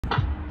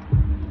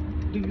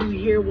Do you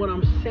hear what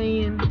I'm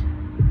saying?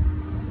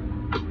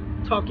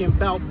 Talking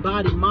about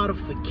body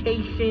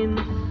modifications.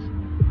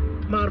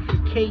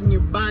 Modificating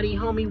your body,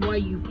 homie, while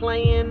you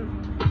playing.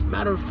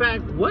 Matter of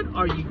fact, what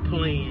are you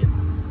playing?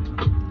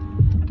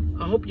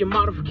 I hope you're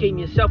modificating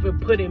yourself and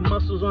putting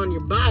muscles on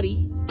your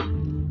body.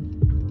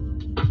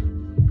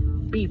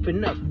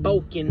 Beefing up,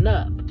 bulking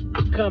up,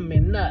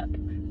 coming up,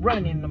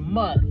 running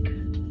amok.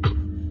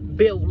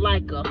 Built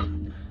like a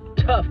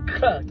tough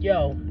cut,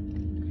 yo.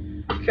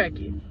 Check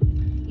it.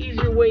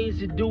 Easier ways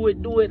to do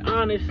it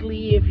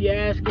honestly. If you're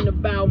asking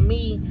about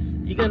me,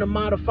 you're gonna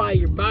modify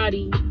your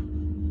body,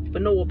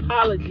 but no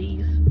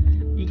apologies.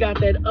 You got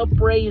that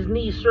upraised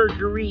knee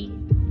surgery.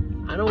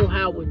 I know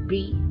how it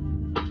be.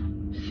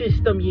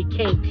 System you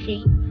can't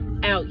cheat.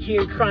 Out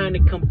here trying to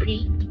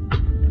compete.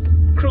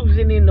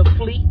 Cruising in the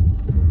fleet.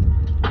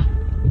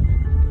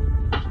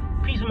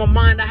 Piece of my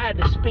mind I had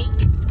to speak.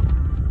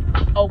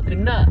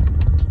 Open up.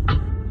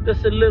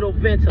 Just a little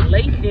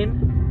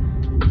ventilation.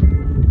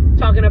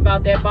 Talking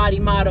about that body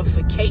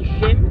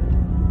modification.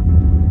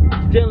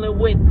 Dealing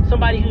with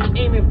somebody who's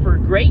aiming for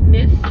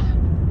greatness.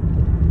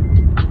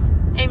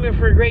 Aiming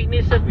for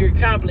greatness of your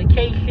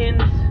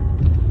complications.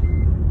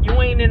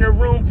 You ain't in the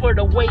room for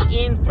the weight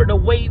in, for the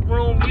weight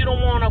room. You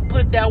don't want to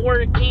put that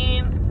work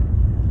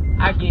in.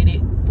 I get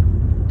it.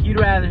 You'd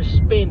rather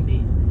spend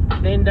it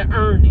than to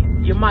earn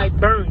it. You might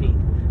burn it.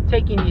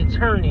 Taking your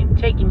turning,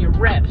 taking your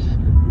reps.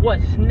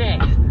 What's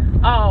next?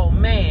 Oh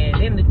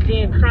man, in the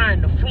gym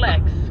trying to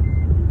flex.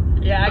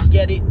 Yeah, I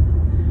get it,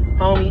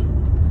 homie.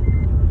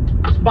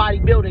 It's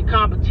bodybuilding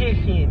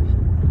competitions,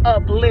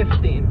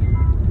 uplifting,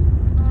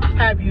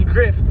 have you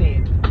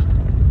drifting.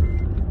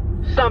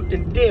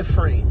 Something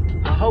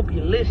different. I hope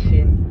you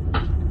listen.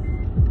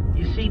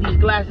 You see these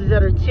glasses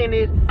that are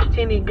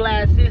tinted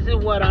glasses is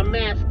what I'm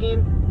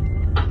asking.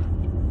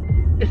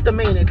 It's the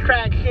main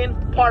attraction,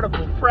 part of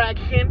a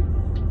fraction.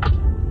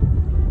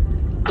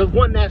 The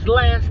one that's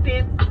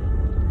lasting.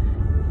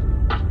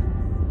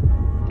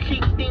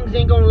 Cheap things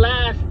ain't gonna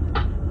last.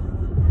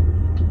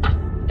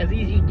 As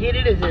easy you get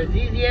it is as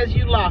easy as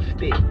you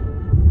lost it.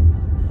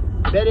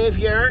 Better if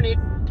you earn it,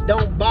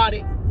 don't bought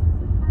it.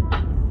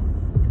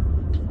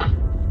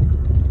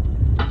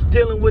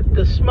 Dealing with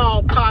the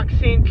smallpox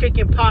in,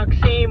 chicken pox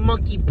in,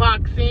 monkey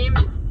pox in.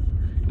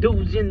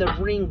 Dudes in the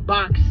ring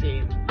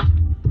boxing.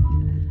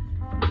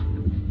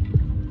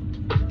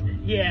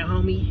 Yeah,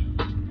 homie.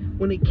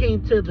 When it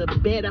came to the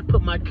bed, I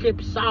put my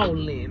chips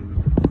all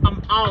in.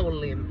 I'm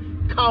all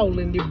in.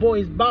 Calling, your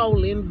boys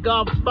ballin',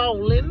 golf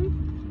ballin'.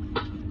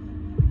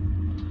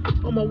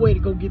 On my way to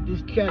go get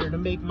this cheddar to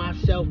make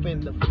myself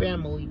and the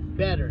family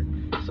better.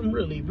 Some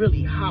really,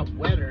 really hot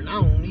weather, and I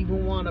don't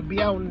even want to be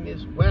out in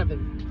this weather.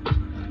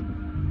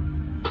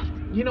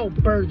 You know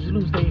birds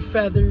lose their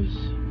feathers.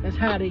 That's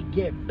how they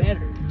get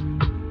better.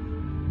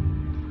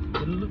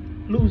 They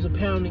lose a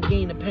pound and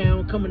gain a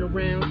pound. Coming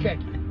around, check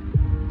it.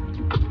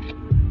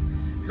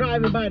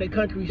 Driving by the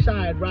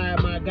countryside,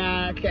 ride my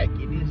guy, check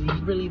it. Is he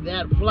really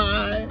that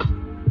fly?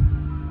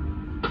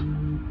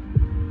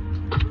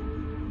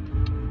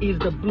 Is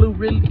the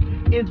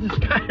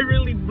sky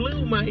really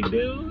blue, my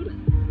dude?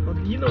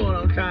 You know what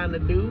I'm trying to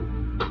do.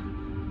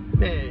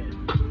 Man.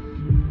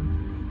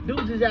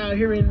 Dudes is out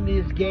here in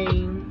this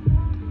game.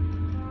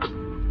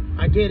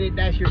 I get it,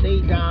 that's your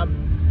day job.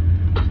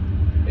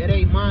 It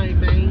ain't mine,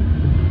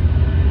 man.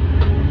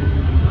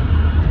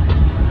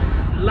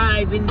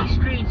 Live in the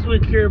streets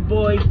with your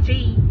boy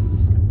T.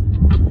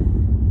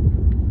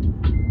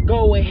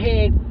 Go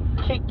ahead,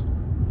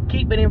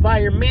 keep it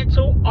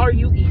environmental. Are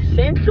you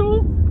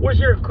essential? Where's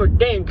your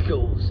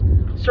credentials?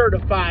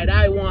 Certified,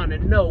 I wanna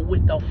know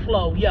with the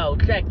flow. Yo,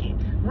 check it.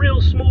 Real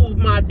smooth,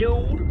 my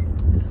dude.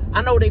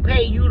 I know they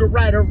pay you to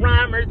write a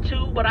rhyme or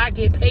two, but I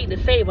get paid to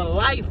save a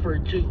life or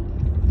two.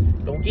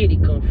 Don't get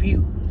it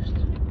confused.